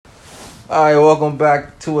All right, welcome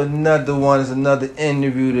back to another one. It's another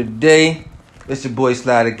interview today. It's your boy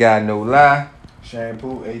Sly the Guy, no lie.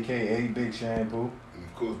 Shampoo, aka Big Shampoo. And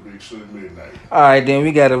of course, Big Sugar Midnight. All right, then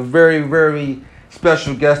we got a very, very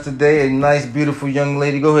special guest today. A nice, beautiful young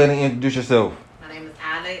lady. Go ahead and introduce yourself. My name is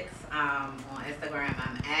Alex. On Instagram,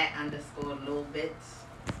 I'm @_littlebits.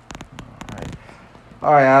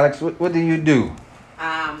 All right, Alex, what do you do?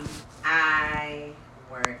 I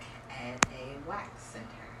work at a wax center.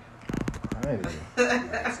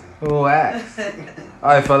 Who wax? All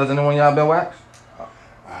right, fellas, anyone y'all been waxed?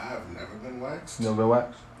 I have never been waxed. You never been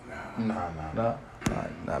waxed? Nah. No? All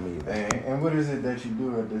right, not me either. And what is it that you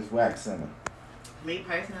do at this wax center? Me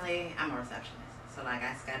personally, I'm a receptionist. So like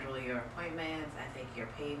I schedule your appointments, I take your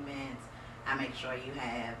payments, I make sure you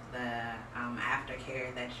have the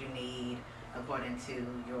aftercare that you need according to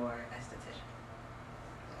your esthetician.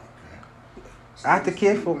 Okay.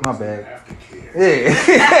 Aftercare for my bad. Aftercare.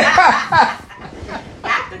 Yeah.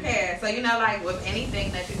 Aftercare. So you know, like with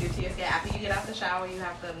anything that you do to your skin, after you get out the shower, you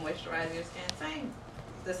have to moisturize your skin.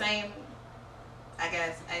 The same, I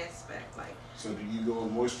guess, aspect. Like. So do you go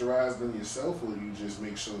and moisturize them yourself, or do you just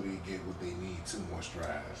make sure they get what they need to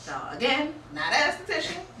moisturize? So again, not an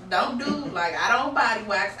esthetician. Don't do like I don't body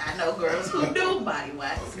wax. I know girls who do body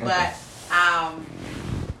wax, Okay. but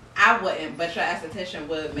I wouldn't. But your esthetician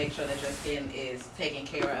would make sure that your skin is taken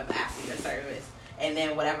care of after your service. And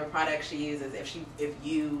then whatever product she uses, if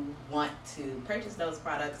you want to purchase those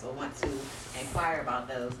products or want to inquire about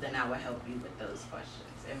those, then I will help you with those questions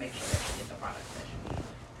and make sure that you get the products that you need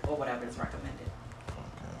or whatever is recommended.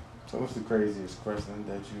 Okay. So what's the craziest question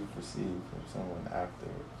that you've received from someone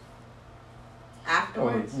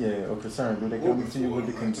Afterwards? Or concern? Do they come to you with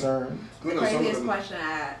the concern? The craziest question,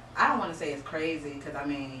 I don't want to say it's crazy because, I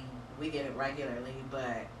mean, we get it regularly,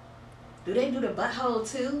 but do they do the butthole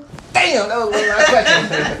too? Damn, that was one of my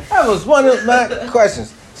questions. That was one of my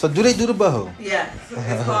questions. So do they do the butthole? Yes.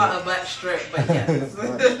 It's called a butt strip, but yes.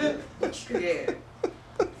 Yeah.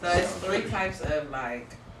 So it's 3 types of,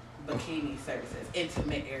 like, bikini services,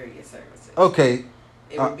 intimate area services. Okay.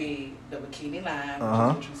 It would be the bikini line,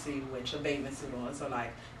 which is what you see with your bathing suit on. So,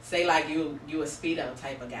 like, say, like, you a Speedo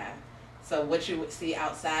type of guy. So what you would see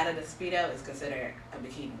outside of the Speedo is considered a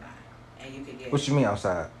bikini line. And you could get... What you mean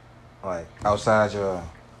outside? Like, outside your...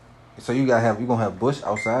 So you gonna have bush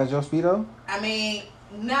outside your Speedo? I mean,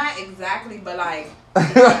 not exactly, but, like...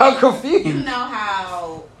 I'm confused. You know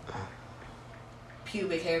how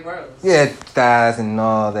pubic hair grows. Yeah, thighs and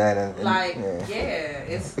all that. And Like, yeah,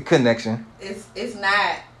 it's... the connection. It's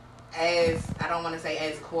not as, I don't want to say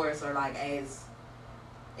as coarse or like as,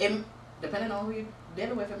 depending on who you're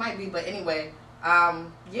dealing with, it might be, but anyway,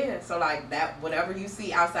 so like that, whatever you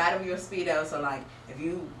see outside of your Speedo, so like if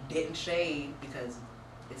you didn't shave because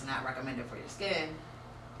it's not recommended for your skin.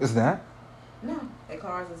 It's not? No, it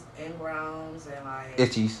causes ingrowns and like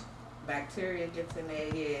Itchies. bacteria gets in there,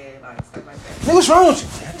 yeah, like stuff like that. Nigga, what's wrong with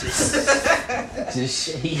you? Just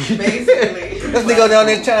shave. Basically. This nigga down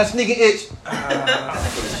there trying to sneak an itch.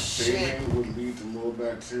 Shaving would lead to more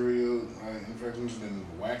bacterial infections than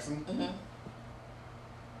waxing. Mm-hmm.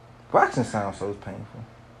 Waxing sounds so painful.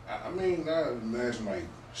 I mean, I imagine like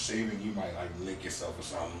shaving, you might like lick yourself or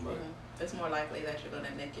something, but It's more likely that you're going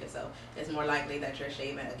to nick yourself. It's more likely that you're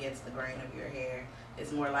shaving against the grain of your hair.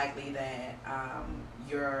 It's more likely that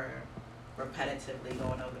you're repetitively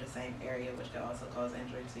going over the same area, which could also cause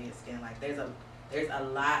injury to your skin. Like there's a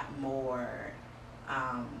lot more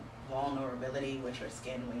vulnerability with your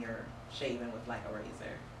skin when you're shaving with like a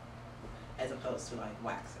razor, as opposed to like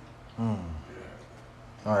waxing. yeah.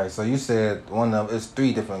 All right, so you said it's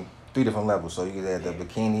three different levels. So you had the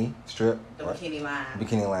bikini strip, The right? bikini line.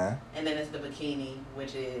 Bikini line. And then it's the bikini,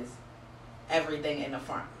 which is everything in the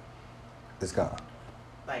front. It's gone.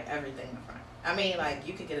 Like everything in the front. I mean, like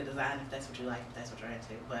you could get a design if that's what you like, if that's what you're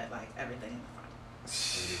into, but like everything in the front.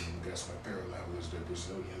 And then guess my third level is the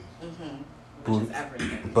Brazilian. Mm-hmm. Which Boot- is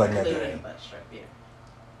everything, butt including naked. the butt strip, yeah.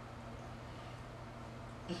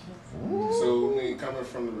 So, I mean, coming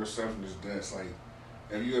from the receptionist desk, like,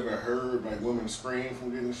 have you ever heard like women scream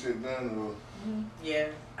from getting shit done, or? Yeah.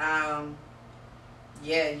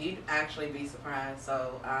 Yeah, you'd actually be surprised.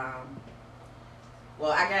 So,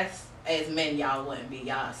 well, I guess as men, y'all wouldn't be.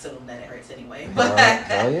 Y'all assume that it hurts anyway. But,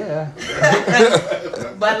 Oh yeah.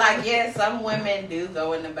 but like, yeah, some women do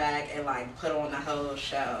go in the back and like put on the whole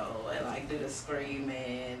show and like do the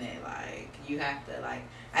screaming and like you have to like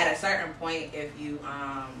at a certain point if you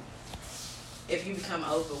become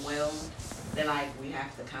overwhelmed, then like we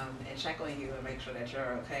have to come and check on you and make sure that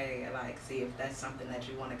you're okay and like see if that's something that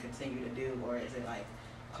you want to continue to do or is it like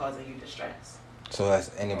causing you distress. So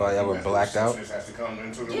has anybody ever blacked out? Has to come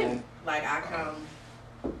into the Yeah, room. like I come.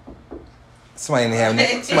 Somebody ain't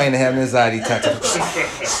having anxiety attack.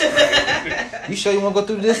 You sure you want to go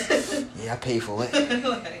through this? Yeah, I paid for it.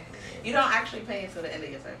 Like, you don't actually pay until the end of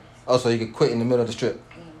your service. Oh, so you could quit in the middle of the strip.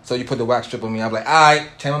 So you put the wax strip on me. I'm like, all right,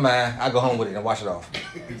 change my mind. I go home with it and wash it off.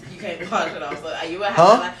 You can't wash it off. So you would have to,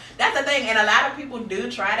 like, that's the thing, and a lot of people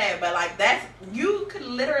do try that, but like you could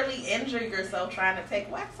literally injure yourself trying to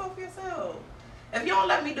take wax off yourself. If you don't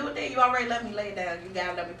let me do it there, you already let me lay it down. You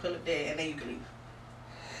gotta let me pull it there, and then you can leave.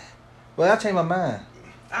 Well, I changed my mind.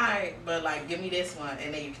 Alright, but like, give me this one,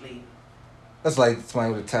 and then you can leave. That's like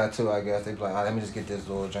somebody with a tattoo, I guess. They be like, all right, let me just get this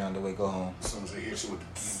little joint away, go home. As soon as they hit you with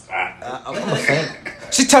the I'm saying,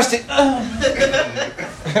 she touched it.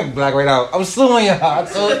 Black right out. I'm suing y'all.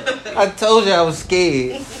 I told you I was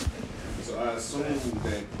scared. So I assume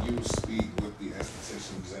that you speak with the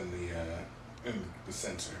estheticians in the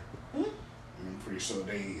center. Mm-hmm. I'm pretty sure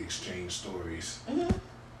they exchange stories. Mm-hmm.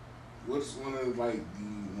 What's one of like the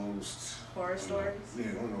most Horror stories? Yeah,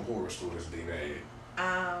 one of the horror stories they've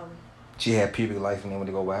had. She had pubic lice and then went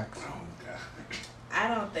to go wax. Oh God. I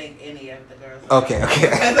don't think any of the girls Okay.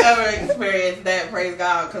 has ever experienced that. Praise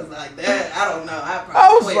God, because like that, I don't know. I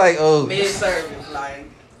was quit like, oh, mid-service, like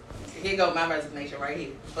here go my resignation right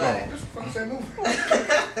here. But What's that movie?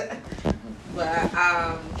 but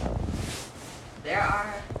there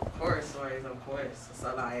are horror stories, of course.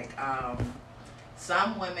 So like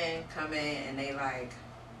some women come in and they like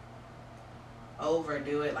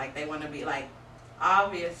overdo it, like they want to be like,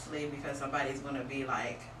 obviously because somebody's going to be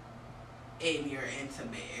like in your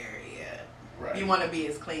intimate area, Right. you want to be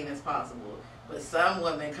as clean as possible. But some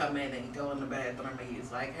women come in and go in the bathroom and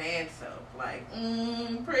use like hand soap, like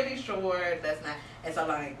pretty sure that's not. And so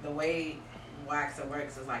like the way waxing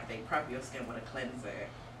works is like they prep your skin with a cleanser,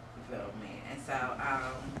 you feel me? And so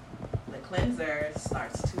the cleanser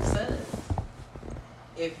starts to suds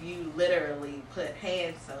if you literally put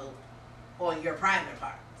hand soap on your private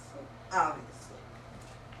parts, obviously.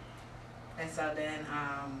 And so then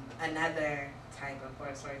another type of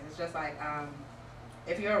horror stories, it's just like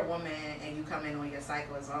if you're a woman and you come in on your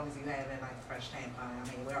cycle, as long as you have like a fresh tampon, I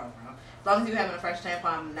mean we're all wrong. As long as you having a fresh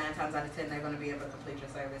tampon, 9 times out of 10 they're going to be able to complete your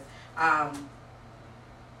service.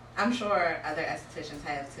 I'm sure other estheticians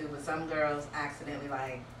have too, but some girls accidentally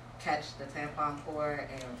like catch the tampon cord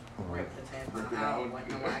and rip the tampon out when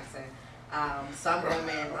they're waxing. Some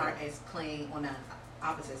women aren't as clean on the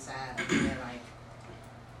opposite side, and they're like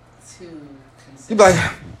too You considerate. be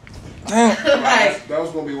like, damn. Like, that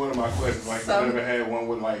was gonna be one of my questions. Like, Some- you never had one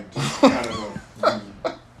with like just kind of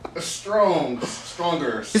a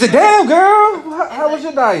stronger. You said, damn, girl. How was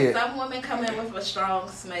your diet? some women come in with a strong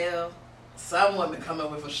smell. Some women come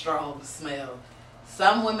in with a strong smell.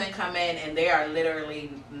 Some women come in and they are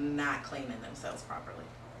literally not cleaning themselves properly.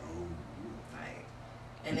 Like,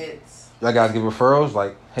 and it's Y'all guys give referrals?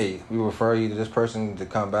 Like, hey, we refer you to this person to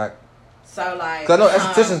come back. so like. Because I know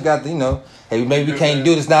estheticians got the, hey, maybe we can't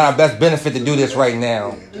do this. Not our best benefit to do this right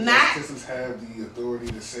now. Yeah, Not- estheticians have the authority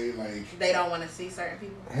to say like. They don't want to see certain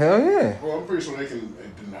people. Hell yeah. Well, I'm pretty sure they can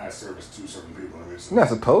deny service to certain people. I mean, so You're not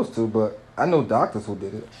supposed to, but I know doctors who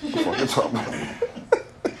did it. Before they talk about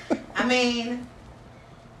it. I mean,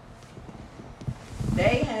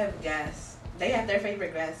 they have guests. They have their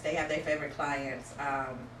favorite guests. They have their favorite clients.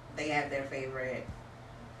 They have their favorite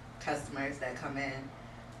customers that come in.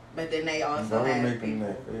 But then they also have making people.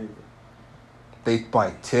 that favorite. They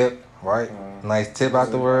might tip, right? Nice tip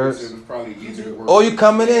afterwards. It was probably easier to work. Or you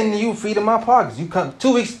coming in and you feed in my pockets. You come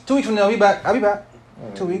 2 weeks. 2 weeks from now, I'll be back.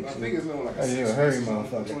 2 I weeks. think it's no like a Hey, you a 6 hurry weeks,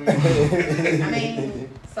 motherfucker. I mean,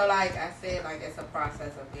 so like I said, like it's a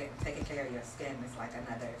process of taking care of your skin. It's like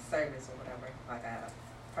another service or whatever, like a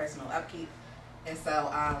personal upkeep. And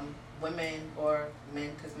so women or men,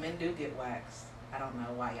 because men do get waxed. I don't know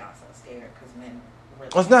why y'all so scared, because men really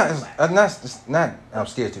It's not. get waxed. It's not. I'm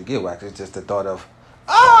scared to get waxed. It's just the thought of.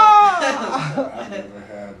 I've never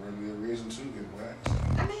had really a reason to get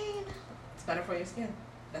waxed. I mean, it's better for your skin.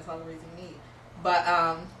 That's all the reason you need. But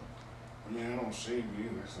I mean, I don't shave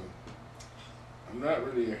either, so I'm not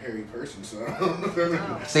really a hairy person. So I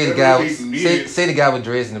don't Say the guy. Say the guy with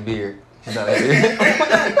dreads and a beard. He's not a hairy.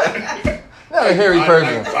 Not a hairy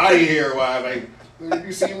person. Like, body hair wise, like if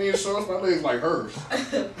you see me in shorts, my legs like hers.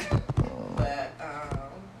 but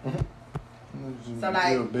So,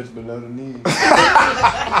 like- little bitch below the knee.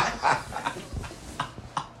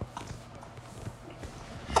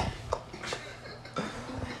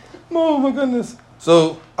 Oh my goodness.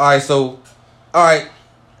 So all right.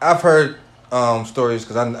 I've heard stories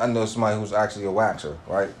because I know somebody who's actually a waxer,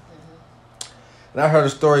 right? And I heard a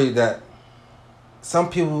story that some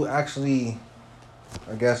people actually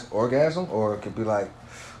I guess, orgasm, or it could be like,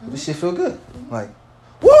 this shit feel good. Like,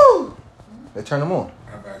 woo! They turn them on.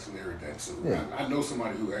 I've actually heard that too. Yeah. I know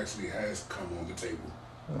somebody who actually has come on the table.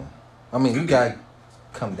 Yeah. I mean, you gotta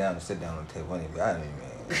come down and sit down on the table anyway. I didn't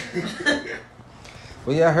even.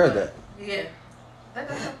 Well, yeah, I heard that. Yeah. That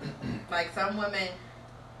does happen. Like some women,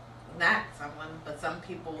 not someone, but some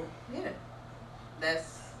people, yeah.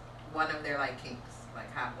 That's one of their like kinks,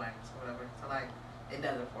 like hot wax or whatever. So like, it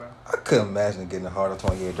does it for them. I couldn't imagine getting a hard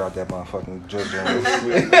on you drop that motherfucking drip on.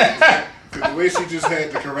 Cause the way she just had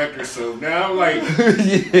to correct herself. Now I'm like,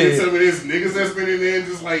 Yeah. some of these niggas that's been in there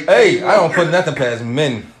just like. Hey, I don't put nothing past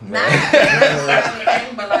men. Not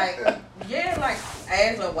everything, but like, yeah, like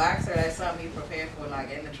as a waxer, that's something you prepare for. Like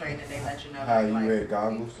in the training, they let you know. How you like, wear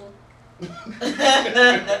goggles?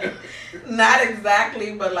 Not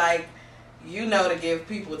exactly, but like, you know, to give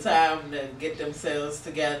people time to get themselves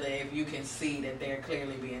together if you can see that they're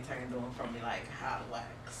clearly being turned on from like hot wax.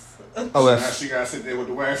 Oh, Now she gotta sit there with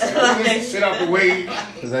the wax. Sit out the way.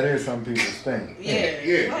 Because that is some people's thing.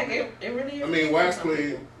 Yeah. Like it really is. I mean, wax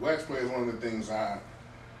play is one of the things I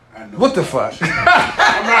know. What the fuck?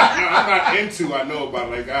 I'm not into. I know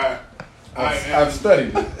about like I've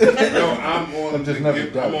studied it. No, I'm I've just never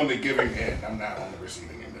done I'm it. on the giving end. I'm not on the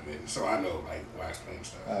receiving end of it. So I know like wax playing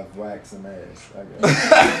stuff. I've waxed some ass. I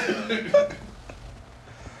guess.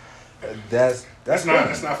 That's That's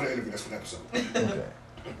not for the interview. That's for the episode. okay.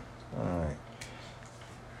 All right.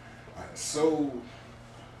 Alright, so,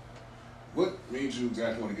 what made you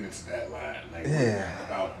guys want to get into that line? Like, Yeah. what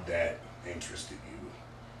about that interested you?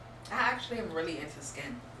 I actually am really into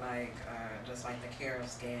skin, like just like the care of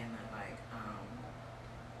skin and like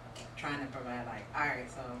trying to provide like, all right,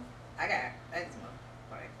 so I got eczema,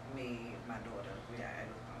 like me, my daughter, we got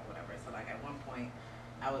eczema or whatever. So like at one point,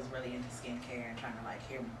 I was really into skincare and trying to like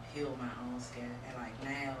heal my own skin, and like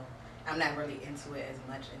now I'm not really into it as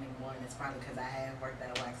much anymore, and it's probably because I have worked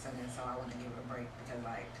at a wax center, so I want to give it a break because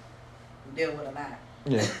like we deal with a lot.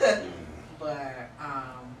 Yeah. But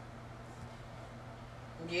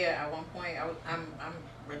yeah, at one point I'm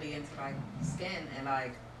really into like skin and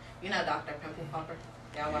like, you know, Dr. Pimple Popper.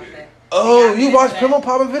 Y'all watch that? Oh, you watch Pimple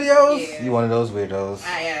Popper videos? Yeah. You one of those weirdos.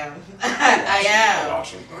 I am. I am.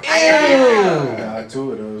 Awesome. I am. I got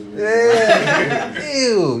two of those. Yeah.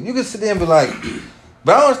 Ew. You can sit there and be like,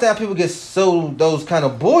 but I don't understand how people get so those kind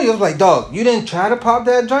of boils. Like, dog, you didn't try to pop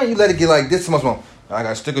that joint. You let it get like this much more. I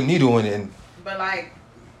gotta stick a needle in it. And But like,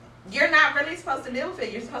 you're not really supposed to deal with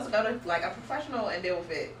it. You're supposed to go to like a professional and deal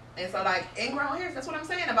with it. And so like ingrown hairs, that's what I'm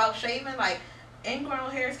saying about shaving. Like ingrown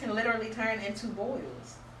hairs can literally turn into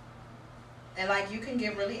boils, and like you can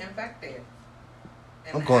get really infected.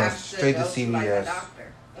 And I'm going have straight to go CVS. like, a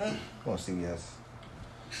doctor. Go on CVS.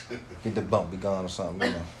 Get the bump be gone or something,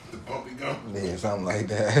 you know. The bumpy gum. Yeah, something like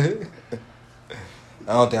that.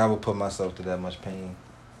 I don't think I would put myself to that much pain.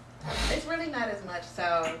 It's really not as much.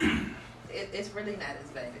 So it's really not as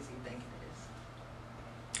bad as you think it is.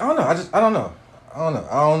 I don't know. I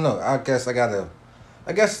don't know.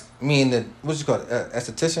 I guess me and the, what you call it,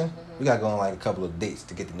 esthetician, we gotta go on like a couple of dates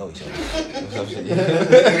to get to know each other. We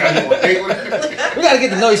gotta get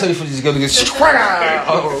to know each other before you just go to get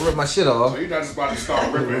rip my shit off. So you're not just about to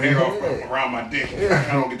start ripping hair off around my dick.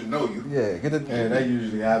 I don't get to know you. Yeah, get the. Yeah, that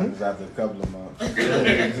usually happens after a couple of months.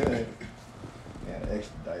 Yeah,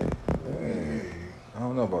 extradite. I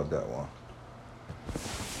don't know about that one.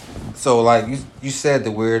 So like you said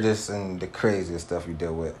the weirdest and the craziest stuff you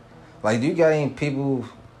deal with. Like, do you got any people,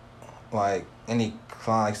 like any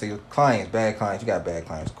clients, say clients, bad clients? You got bad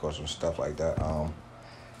clients, of course, and stuff like that.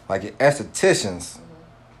 Like your estheticians,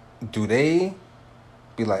 do they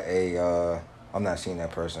be like, hey, I'm not seeing that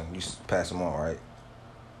person. You pass them on, right?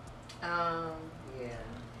 Yeah.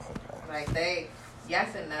 Okay. Like they,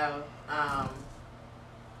 yes and no.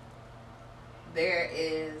 There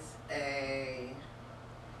is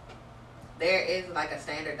like a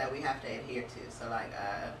standard that we have to adhere to. So like,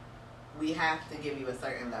 we have to give you a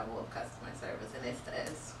certain level of customer service, and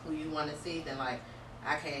it's who you want to see. Then like,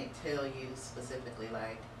 I can't tell you specifically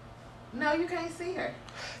like, no, you can't see her.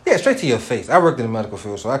 Yeah, straight to your face. I worked in the medical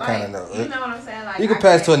field, so I kind of know. You know what I'm saying? Like, You can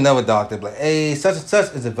pass to another doctor, like, hey, such and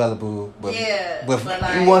such is available. But, yeah, but but if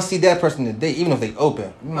like, you want to see that person today, even if they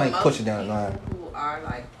open, you might most push it down the line. people who are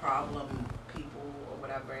like problem people or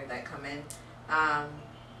whatever that come in,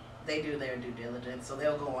 they do their due diligence. So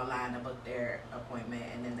they'll go online and book their appointment,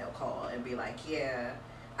 and then they'll call and be like, yeah,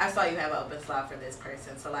 I saw you have an open slot for this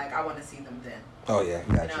person, so like I want to see them then. Oh yeah, got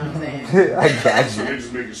You you. know what I'm saying? I got So you. they're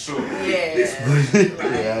just making sure. Yeah.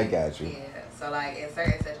 Yeah, I got you. Yeah. So like in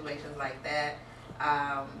certain situations like that,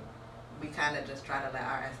 we kind of just try to let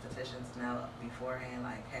our estheticians know beforehand,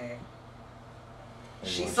 like, hey,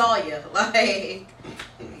 she saw you. Like,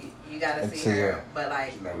 you gotta see her. But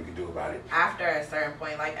like, there's nothing we can do about it. after a certain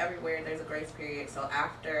point, like everywhere, there's a grace period. So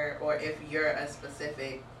after, or if you're a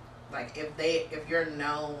specific, like if you're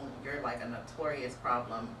known, you're like a notorious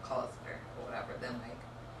problem causer or whatever, then like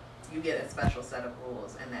you get a special set of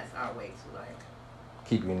rules, and that's our way to like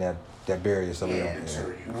keep you in that barrier so we Yeah. don't.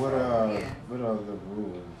 Deter you What from- what are the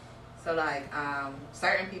rules? So like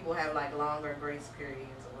certain people have like longer grace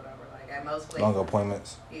periods or whatever. Like at most places, Longer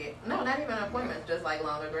appointments. Yeah, no, not even appointments, just like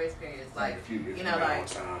longer grace periods. Like if you you know, like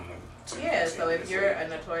time, yeah. So if you're a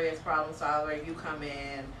notorious problem solver, you come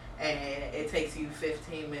in and it takes you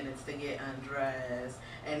 15 minutes to get undressed,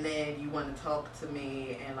 and then you want to talk to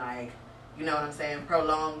me and like, you know what I'm saying,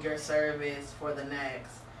 prolong your service for the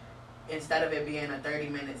next. Instead of it being a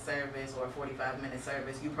 30-minute service or a 45-minute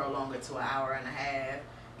service, you prolong it to an hour and a half.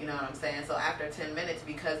 You know what I'm saying? So after 10 minutes,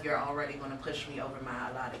 because you're already going to push me over my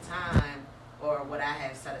allotted time or what I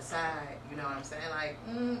have set aside, you know what I'm saying? Like,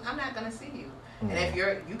 I'm not going to see you. And if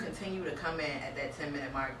you continue to come in at that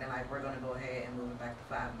 10-minute mark, then like we're going to go ahead and move it back to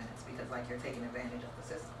 5 minutes because like you're taking advantage of the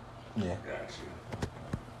system. Yeah. Gotcha.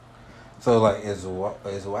 So like, is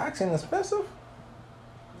waxing expensive?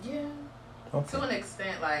 Yeah. Okay. To an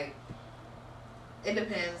extent, like it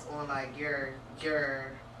depends on like your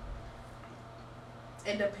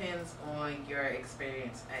it depends on your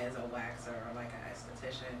experience as a waxer or like an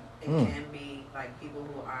esthetician. It can be like people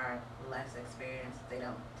who are less experienced, they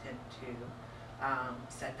don't tend to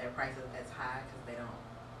set their prices as high because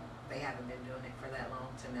they haven't been doing it for that long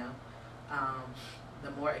to know. The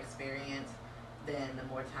more experience, then the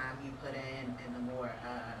more time you put in and the more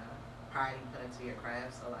pride you put into your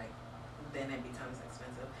craft. So like then it becomes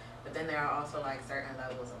expensive. But then there are also like certain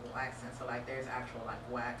levels of waxing. So like there's actual like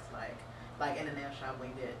wax like in the nail shop when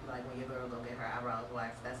your girl go get her eyebrows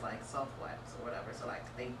waxed, that's like soft wax or whatever. So like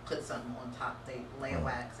they put something on top, they lay a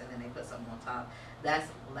wax and then they put something on top. That's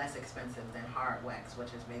less expensive than hard wax, which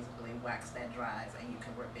is basically wax that dries and you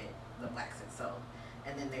can rip it, the wax itself.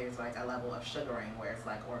 And then there's like a level of sugaring where it's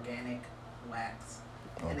like organic wax,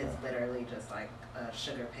 and it's literally just like a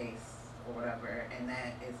sugar paste or whatever, and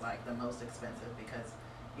that is like the most expensive because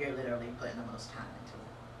you're literally putting the most time into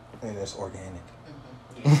it. And it's organic.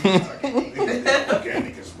 Yeah, it's organic.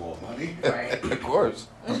 Organic is more money. Right. Of course.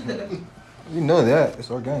 You know that.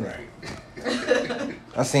 It's organic. Right.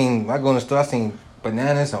 I go in the store, I seen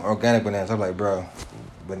bananas and organic bananas. I'm like, bro,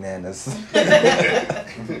 bananas.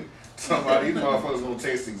 Somebody, these motherfuckers gonna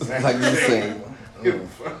taste exactly Like you say. Give a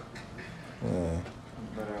fuck. Yeah.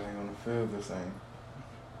 But it ain't gonna feel the same.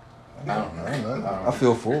 I don't know. I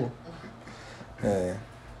feel full. Yeah.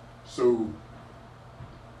 So,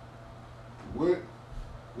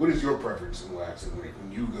 what is your preference in waxing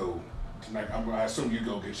when you go? Like, I assume you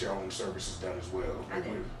go get your own services done as well. I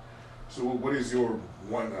do. So, what is your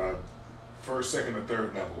one first, second, or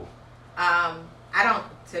third level? I don't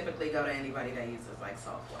typically go to anybody that uses like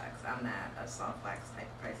soft wax. I'm not a soft wax type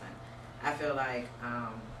of person. I feel like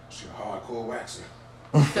She's a hardcore waxer.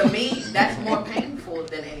 to me that's more painful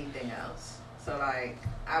than anything else. So like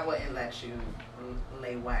I wouldn't let you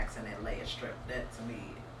lay wax and then lay a strip. That to me,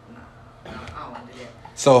 no, I don't want to do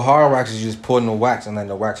that. So hard wax is you just putting the wax and then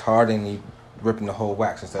the wax hard and you ripping the whole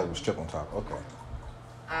wax instead of a strip on top. Okay.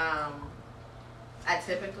 I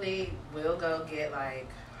typically will go get like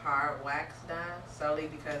hard wax done solely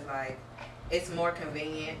because like it's more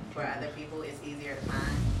convenient for other people. It's easier to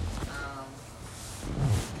find.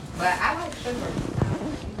 But I like sugar.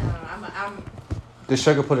 You know, I'm. Does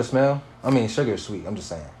sugar put a smell? I mean, sugar is sweet. I'm just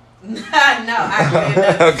saying. No, actually it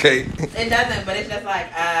doesn't. Okay. It doesn't, but it's just like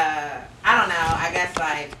I don't know. I guess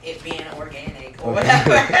like it being organic or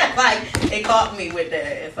whatever. Like it caught me with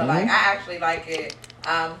that, and so like I actually like it.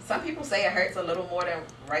 Some people say it hurts a little more than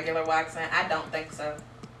regular waxing. I don't think so.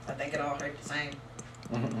 I think it all hurts the same.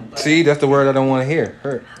 But, See, that's the word I don't want to hear.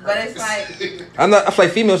 Hurt. but it's like, I feel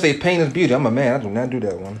like females say pain is beauty. I'm a man. I do not do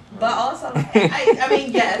that one. but also, I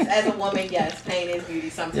mean, yes, as a woman, yes, pain is beauty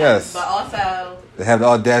sometimes. Yes. But also, They have the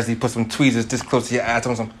audacity to put some tweezers this close to your eyes.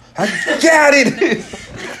 I got it.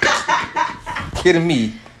 Kidding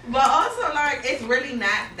me. but also, like, it's really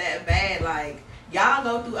not that bad. Like, y'all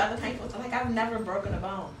go through other painful stuff. Like, I've never broken a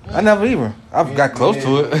bone. I never even. I've got close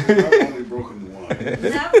to it. I've only broken one.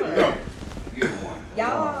 Never. No, you one.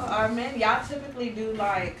 Y'all are men. Y'all typically do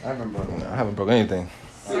like I haven't broken I haven't broken anything.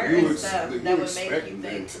 certain stuff that would make you them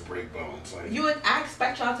think. to break bones. Like, I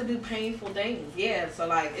expect y'all to do painful things. Yeah. So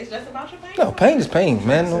like, it's just about your pain. No, pain is pain,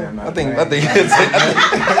 man. Say I'm No, not I think pain.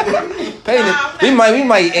 pain Nah, is. We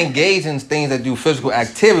might engage in things that do physical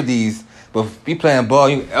activities, but if you playing ball,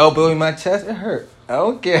 you elbow in my chest, it hurt. I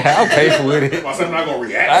don't care. I'll pay for it. I said I'm not gonna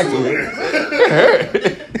react to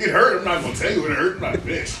it. It hurt. I'm not gonna tell you it hurt. I'm not a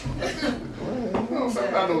bitch.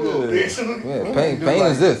 I'm not no little bitch. Yeah, pain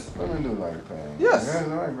is this. Women do like pain. Yes.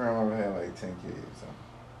 My grandmother had like 10 kids. So.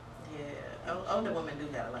 Yeah, older women do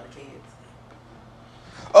got a lot of kids.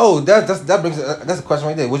 Oh, that brings that's a question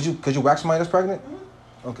right there. Could you wax somebody that's pregnant?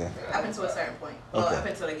 Mm-hmm. Okay. Up until a certain point. Well, Okay. up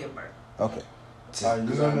until they give birth. Okay. You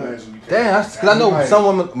Because know I that? imagine you can't. Damn, because I know some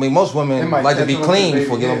women. I mean, most They women might like to be catch on clean to the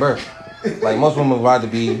before baby, giving yeah. birth. Like most women would rather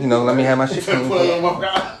be, let me have my shit clean. Put it on my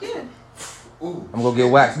guy. Yeah. Ooh. I'm gonna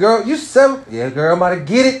get waxed. Girl, you 7. Yeah, girl, I'm about to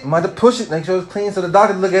get it. I'm about to push it, make sure it's clean so the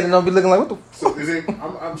doctor look at it and don't be looking like, what the So is it?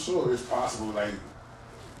 I'm sure it's possible. Like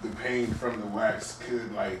the pain from the wax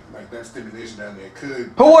could like that stimulation down there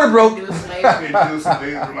could her water broke. Induce labor. induce some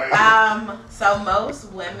danger. Like So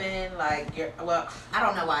most women, well, I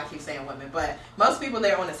don't know why I keep saying women, but most people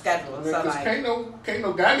they're on a schedule. So like, can't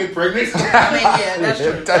no guy get pregnant. I mean, yeah, that's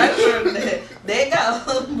true. That's true. There you go.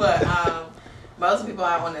 But most people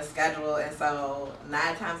are on a schedule, and so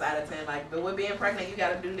 9 times out of 10, like, but with being pregnant, you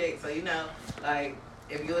got a due date. So like,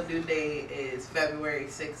 if your due date is February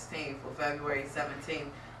 16th or February 17th,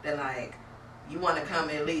 then like, you want to come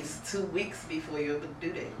at least 2 weeks before your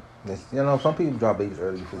due date. Some people drop babies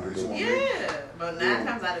early before they do. Yeah, but 9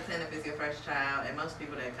 times out of 10, if it's your first child, and most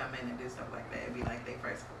people that come in and do stuff like that, it'd be like their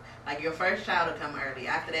first. Like your first child will come early.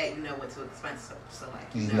 After that, you know what to expect. So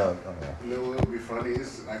like, You know. Okay. You know what would be funny?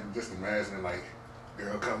 It's like just imagining like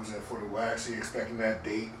girl comes in for the wax, she expecting that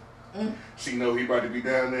date. She know he about to be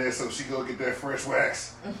down there, so she go get that fresh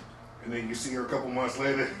wax. And then you see her a couple months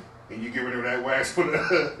later, and you give her that wax for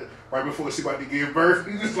the right before she about to give birth.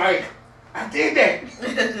 You just like, I did that.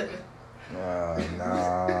 No.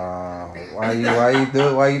 Why you do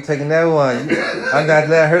it? Why you taking that one? I'm not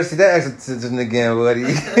letting her see that exorcism again, buddy.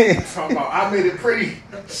 Talking about, I made it pretty.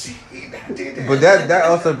 I did that. But that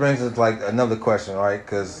also brings us like another question, right?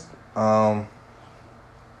 Because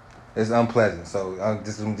it's unpleasant. So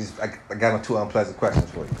I got 2 unpleasant questions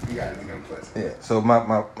for you. You gotta be unpleasant. Yeah. So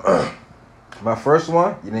my first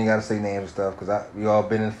one, you ain't gotta say names and stuff because we all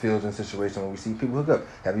been in fields and situations where we see people hook up.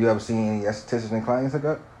 Have you ever seen any estheticians and clients hook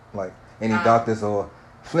up? Like any doctors or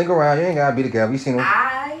fling around? You ain't gotta be together. You seen them?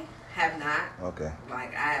 I have not. Okay.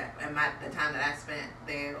 Like the time that I spent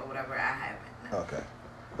there or whatever, I haven't. No. Okay.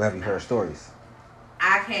 But have you heard stories?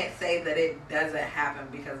 I can't say that it doesn't happen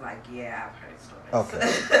because, like, yeah, I've heard stories.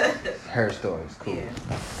 Okay. Heard stories. Cool. Yeah.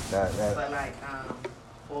 That. But like,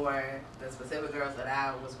 for the specific girls that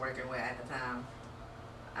I was working with at the time,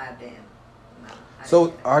 I didn't. No.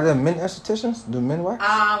 So are there men estheticians? Do men wax?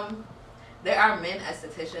 There are men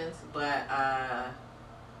estheticians, but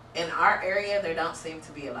in our area, there don't seem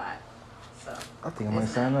to be a lot. So I think I might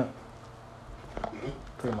sign up.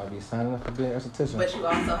 Pretty might be signing up for being an esthetician. But you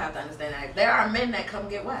also have to understand that there are men that come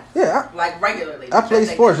get waxed. Yeah, like regularly. I play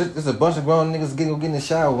sports. There's a bunch of grown niggas get in the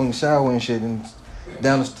shower and shit and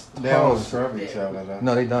down the They don't halls. scrub each other, though.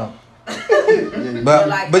 No, they don't.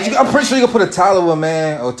 Like, I'm pretty sure you can put a towel with a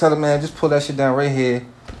man or tell a man just pull that shit down right here.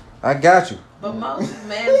 I got you. But most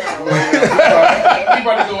men that He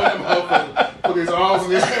about to go in them put his arms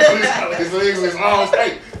in his legs and his arms.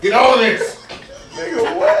 Hey, get on this.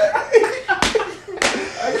 Nigga, what?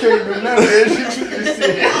 I can't do none of this shit you just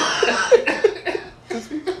said.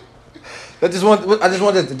 I just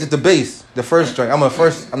want the base, the first strike. I'm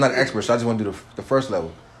not an expert, so I just want to do the first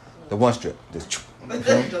level, the one strip. Just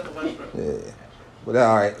yeah. But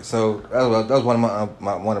all right. So that was one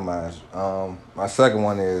of mine. My second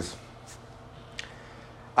one is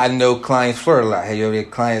I know clients flirt a lot. Have you ever had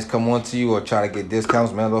clients come on to you or try to get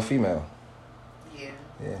discounts, male or female? Yeah.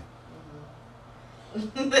 Yeah.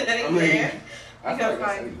 I mean, I feel like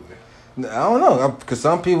I I don't know, because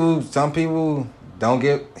some people don't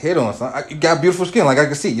get hit on. You got beautiful skin, like I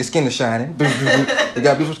can see your skin is shining. You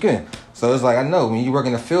got beautiful skin, so it's like I know when you work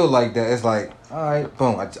in a field like that, it's like all right,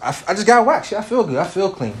 boom. I just got waxed. I feel good. I feel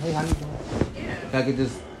clean. Hey, how you doing? Yeah. I get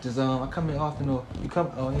this. I come in often, or you come,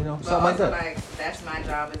 something But like also, that. like, that's my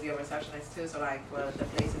job as your receptionist too. So like, for the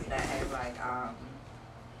places that have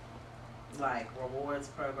like rewards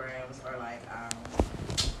programs or like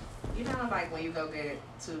like when you go get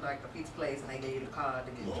to like the pizza place and they give you the card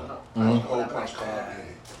to get your whole punch card.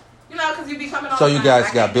 because you be coming on. So the you time, guys I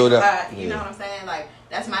got can't build do up. that. You Yeah. know what I'm saying? Like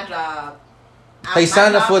that's my job. Hey,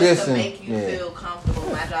 sign my up for job is this to and- make you yeah. feel comfortable.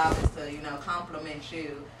 My job is to compliment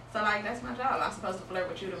you. So like that's my job. I'm supposed to flirt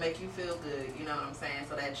with you to make you feel good. You know what I'm saying?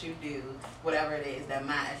 So that you do whatever it is that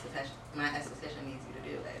my esthetician needs you to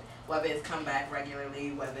do. That whether it's come back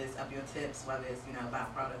regularly, whether it's up your tips, whether it's buy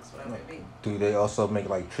products, whatever it be. Do they also make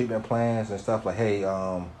like treatment plans and stuff like, hey,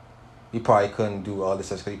 you probably couldn't do all this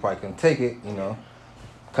because you probably couldn't take it,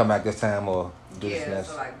 come back this time or do this Yeah, next.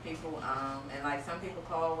 so like people, and like some people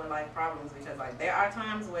call with like problems because like there are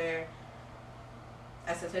times where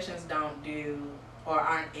estheticians don't do or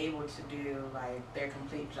aren't able to do like their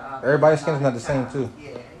complete job. Everybody's skin's not the same too. Yeah,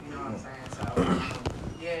 you know what I'm saying. So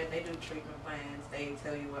yeah, they do treatment plans. They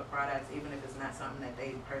tell you what products, even if it's not something that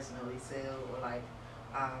they personally sell or like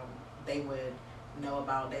they would know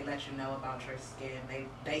about. They let you know about your skin.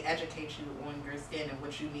 They educate you on your skin and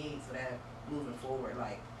what you need so that moving forward,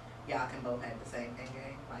 like y'all can both have the same end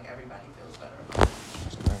game. Like everybody feels better.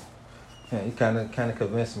 Yeah, you kind of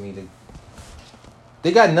convinced me to.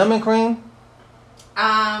 They got numbing cream.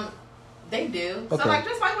 They do. Okay. So like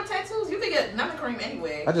just like with tattoos, you can get numbing cream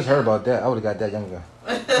anywhere. I just heard about that. I would have got that younger.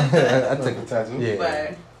 I took a tattoo. Yeah.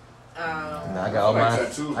 But Nah, I got all like mine.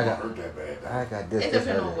 tattoos I don't got. hurt that bad. I got this. it This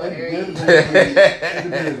depends on hurt. what It area.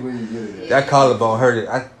 depends where you get it. That collarbone hurt it.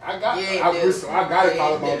 I got a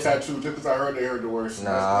collarbone tattoo just because I heard they hurt the worst.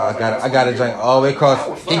 Nah, I got a drink all the way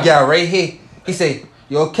across. He got right here. He said,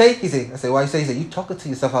 "You okay?" He said, "I said, why you say?" He said, "You talking to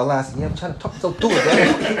yourself out loud." I said, "Yeah, I'm trying to talk so through it,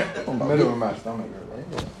 man." Middle of my stomach.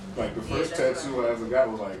 Like the first tattoo I ever got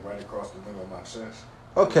was like right across the middle of my chest.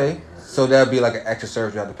 Okay, so that'd be like an extra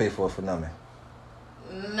service you have to pay for numbing.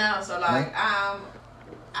 No, so like I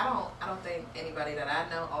don't think anybody that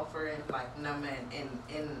I know offering like numbing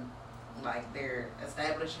in like their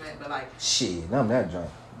establishment, but like Shit, numb that joint.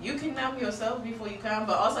 you can numb yourself before you come,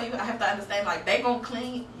 but also you have to understand like they gonna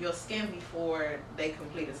clean your skin before they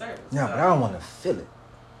complete a service. Yeah, So, but I don't want to feel it.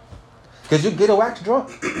 Cause you get a wax drunk.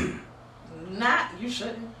 you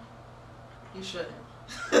shouldn't. You shouldn't.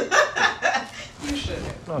 You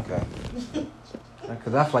shouldn't. Okay.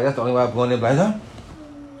 Cause I feel like that's the only way I'm going in. Like, huh?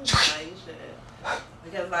 No, you shouldn't.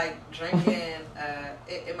 Because like drinking,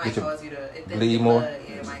 it might Get your cause you to bleed more? Yeah,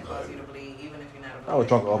 it might cause you to bleed, even if you're not a bleeder. I was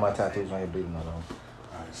drunk with all my tattoos. I ain't bleeding none of them.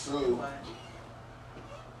 Alright, so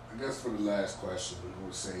I guess for the last question, we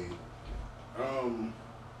would say,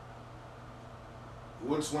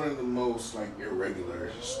 what's one of the most like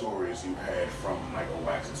irregular stories you've had from like a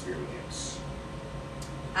wax experience?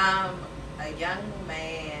 A young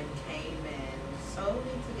man came in solely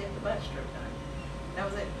to get the butt strip done. That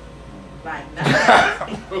was it. Like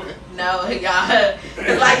nothing. No, y'all.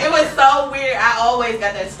 Like it was so weird. I always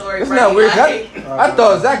got that story. It's from not you, weird. like, I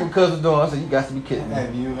thought exactly what Cuz was doing. I said, you got to be kidding me.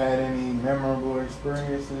 Have you had any memorable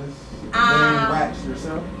experiences being waxed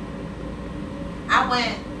yourself? I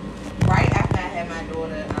went right after I had my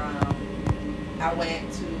daughter. I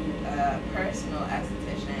went to a personal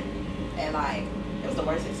esthetician, and like it was the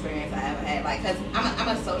worst experience I ever had. Like, cause I'm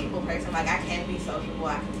a sociable person. Like, I can be sociable.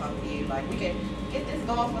 I can talk to you. Like, we can get this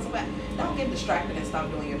going for somebody. Don't get distracted and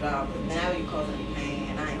stop doing your job. Cause now you causing me pain,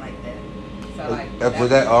 and I ain't like that. So like, Was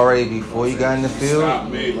that already before you got in the field? Stop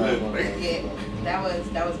mid-lip. Yeah, that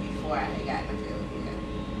was before I had gotten the field.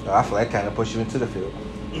 Yeah. I feel like kind of pushed you into the field.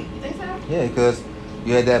 You think so? Yeah, because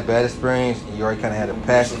you had that bad experience and you already kind of had a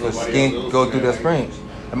passion for skin go through the experience.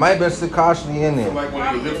 It might have been subconsciously in I feel there. like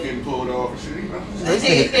when your lips getting pulled off and shit, you know.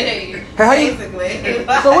 Hey, how you? Basically.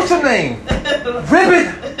 So what's your name?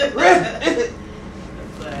 Ribbit. Ribbit.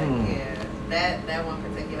 But yeah, that one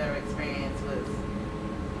particular experience was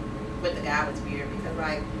with the guy was weird because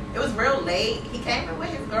like it was real late. He came in with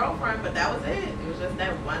his girlfriend, but that was it. It was just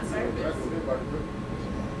that one service.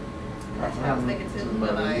 That's what I was thinking too,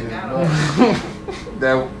 but like I don't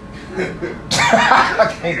know.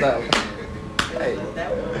 I can't stop. It was just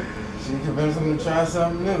that one. She convinced him to try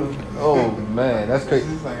something new. Oh man, that's crazy.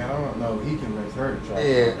 She's like, I don't know. He convinced her to try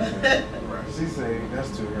Yeah. something new. She said,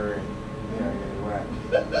 that's too hurry. Yeah, I get it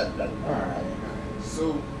whacked. Alright.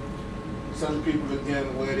 So, tell the people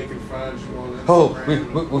again where they can find you on Instagram.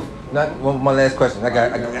 Oh, not one last question. I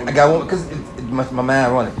got one because my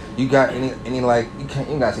mind running. You got any like you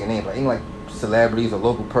gotta say names, but any like celebrities or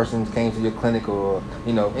local persons came to your clinic or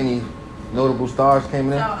any notable stars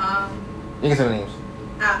came in? So You can say the names.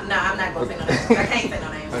 no, I'm not gonna say no names. I can't say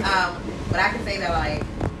no names. But I can say that like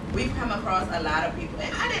we've come across a lot of people,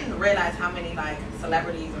 and I didn't realize how many like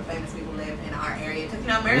celebrities or famous people live in our area because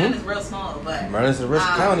Maryland is real small, but Maryland's a rich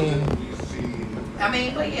county. I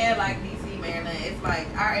mean, but yeah, like DC, Maryland, it's like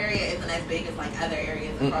our area isn't as big as like other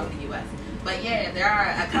areas across the U.S. But yeah, there are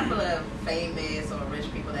a couple of famous or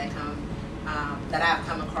rich people that come that I've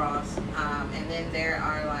come across, and then there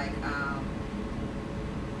are like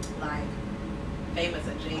famous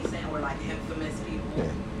adjacent or like infamous people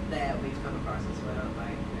that we've come across as well.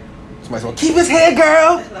 Like Somebody's going, keep his head,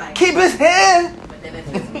 girl. Like, Keep his head. but then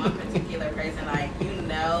it's this one particular person, like you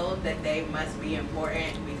know that they must be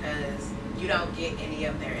important because you don't get any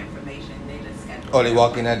of their information. They just schedule. Oh, they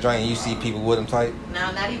walk in that joint and you see people with them type?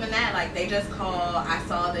 No, not even that. Like, they just call, I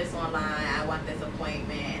saw this online, I want this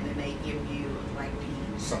appointment, and then they give you, like,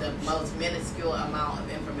 the most minuscule amount of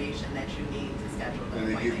information that you need to schedule the And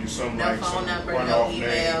they appointment. give you some, no like, phone some number, no runoff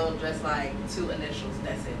email, name. just, like, 2 initials.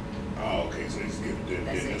 That's it. Oh, okay. So they just give it.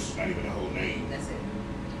 That's Then it. it's not even a whole name. That's it.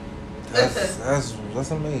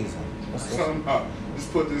 That's amazing.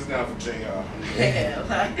 Just put this down for JR. Yeah,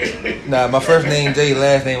 like, Nah, my first name J,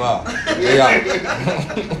 last name R. J.R.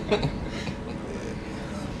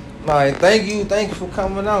 Alright, thank you for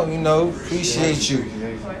coming out. You know, appreciate you.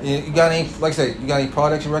 You got any, like I said, you got any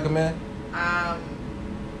products you recommend?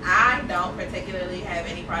 I don't particularly have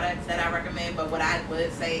any products that I recommend, but what I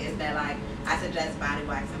would say is that, like, I suggest body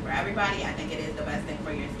waxing for everybody. I think it is the best thing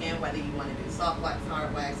for your skin, whether you want to do soft wax,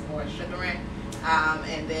 hard wax, or sugaring.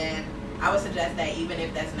 And then I would suggest that even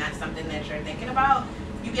if that's not something that you're thinking about,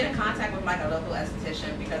 you get in contact with, like, a local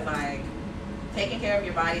esthetician, because, like, taking care of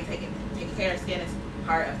your body, taking care of skin is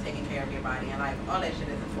part of taking care of your body, and, like, all that shit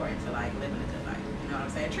is important to, like, living a good life. You know what I'm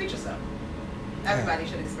saying? Treat yourself. Everybody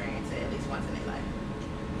should experience it at least once in their life.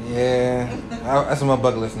 Yeah, that's on my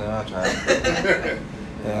bucket list now. I'll try it.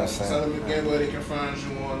 Yeah, I'm saying. Tell them again where they can find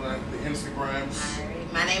you on the Instagrams.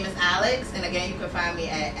 Alright. My name is Alex, and again, you can find me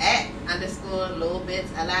at @_Lilbitz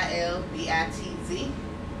LILBITZ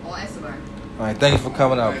on Instagram. All right, thank you for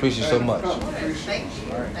coming out. Appreciate you so much. Thank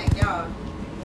you. Thank y'all.